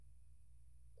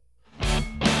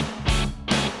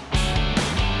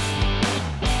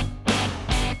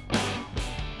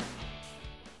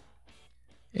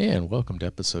And welcome to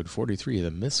episode 43 of the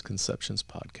Misconceptions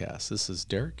Podcast. This is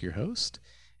Derek, your host,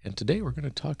 and today we're going to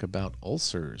talk about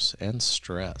ulcers and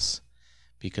stress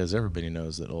because everybody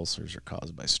knows that ulcers are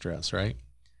caused by stress, right?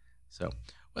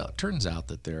 Well, it turns out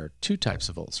that there are two types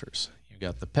of ulcers. You've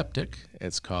got the peptic.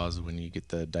 It's caused when you get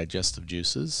the digestive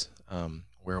juices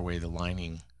wear away the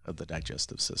lining of the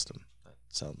digestive system. That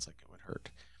sounds like it would hurt.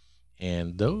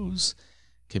 And those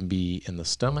can be in the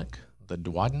stomach, the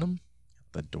duodenum,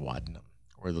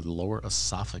 or the lower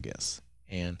esophagus.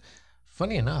 And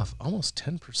funny enough, almost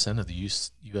 10% of the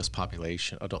U.S.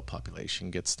 population, adult population,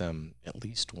 gets them at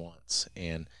least once.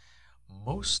 And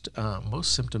most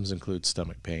symptoms include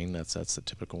stomach pain. That's the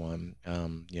typical one,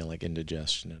 like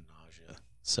indigestion and nausea.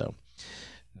 So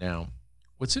now,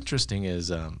 what's interesting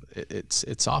is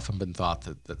it's often been thought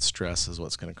that stress is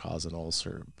what's going to cause an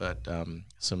ulcer, but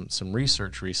some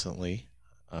research recently,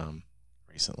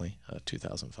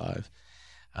 2005.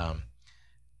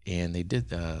 And they did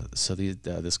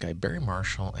this guy Barry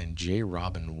Marshall and J.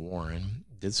 Robin Warren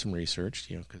did some research,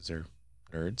 because they're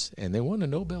nerds, and they won a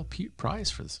Nobel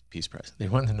Prize for this Peace Prize. They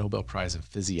won the Nobel Prize in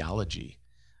Physiology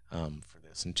for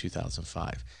this in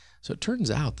 2005. So it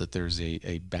turns out that there's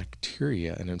a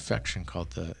bacteria, an infection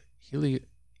called the I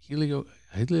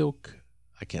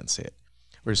can't say it.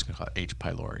 We're just going to call it H.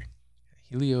 pylori.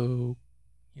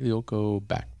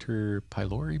 Helicobacter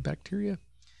pylori bacteria.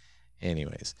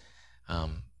 Anyways,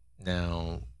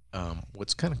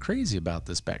 what's kind of crazy about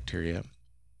this bacteria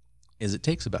is it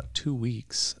takes about 2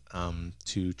 weeks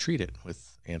to treat it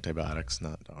with antibiotics.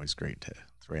 Not always great to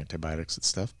throw antibiotics at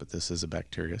stuff, but this is a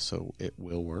bacteria, so it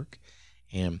will work.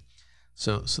 And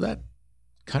so that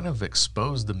kind of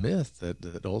exposed the myth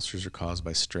that ulcers are caused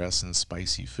by stress and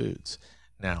spicy foods.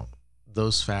 Now,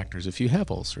 those factors, if you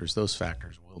have ulcers, those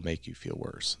factors will make you feel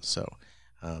worse. So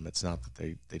it's not that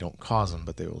they don't cause them,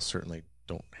 but they will certainly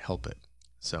don't help it.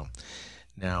 So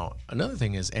now another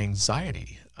thing is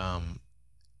anxiety. Now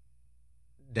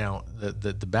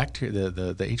the bacteria,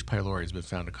 the H. pylori has been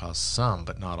found to cause some,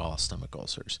 but not all stomach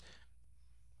ulcers.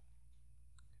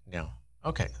 Now,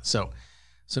 okay, so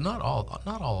not all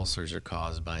ulcers are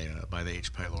caused by the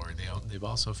H. pylori. They've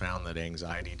also found that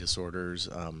anxiety disorders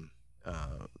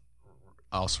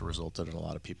also resulted in a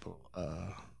lot of people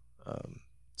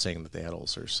saying that they had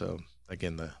ulcers. So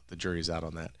again, the jury's out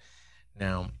on that.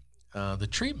 Now, the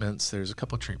treatments, there's a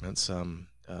couple of treatments. You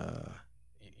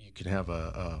can have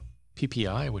a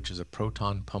PPI, which is a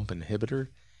proton pump inhibitor,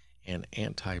 and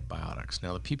antibiotics.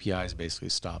 Now, the PPIs basically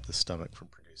stop the stomach from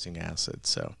producing acid.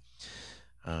 So,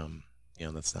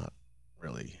 that's not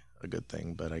really a good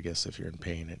thing, but I guess if you're in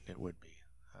pain, it would be.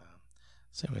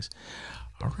 So anyways,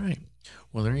 all right.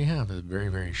 Well, there you have a very,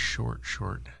 very short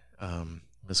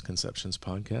Misconceptions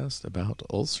podcast about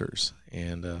ulcers.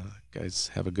 And guys,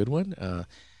 have a good one.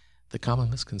 The Common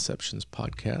Misconceptions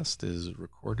podcast is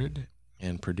recorded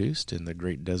and produced in the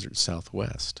Great Desert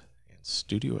Southwest in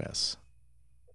Studio S.